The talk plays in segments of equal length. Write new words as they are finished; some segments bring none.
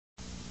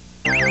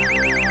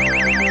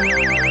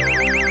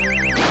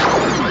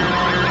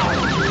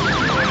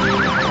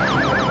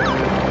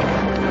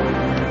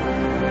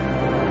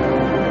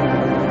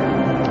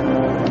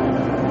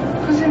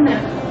Who's in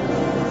there?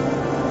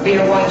 We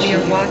are watching.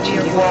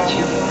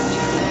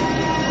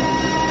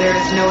 There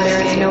is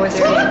no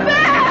escape. Who's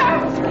there?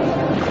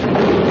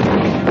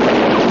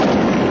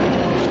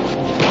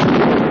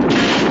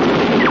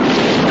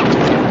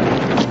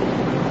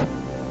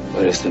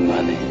 Where is the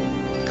money?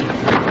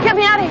 Get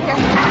me out of here.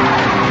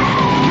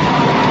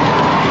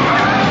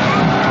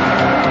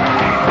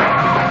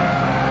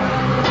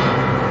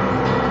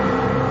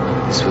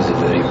 This was a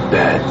very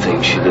bad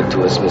thing she did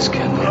to us, Miss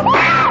Kendall.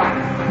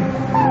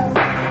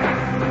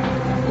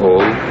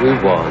 All we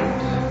want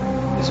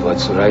is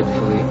what's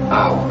rightfully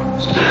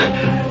ours.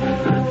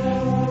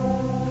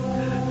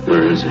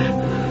 Where is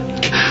it?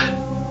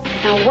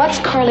 Now, what's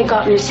Carly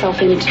gotten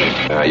herself into?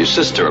 Your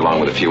sister,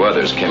 along with a few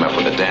others, came up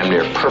with a damn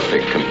near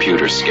perfect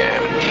computer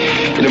scam.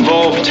 It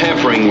involved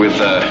tampering with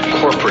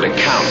corporate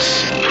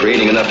accounts,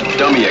 creating enough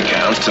dummy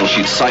accounts till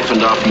she'd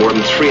siphoned off more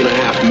than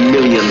 $3.5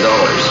 million.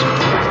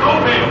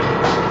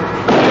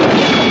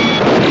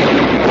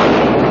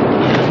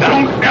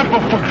 Don't ever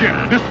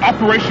forget, this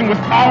operation was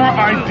our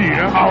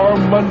idea, our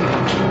money.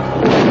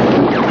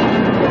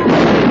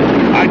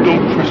 I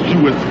don't trust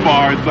you as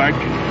far as I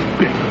can,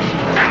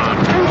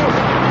 bitch.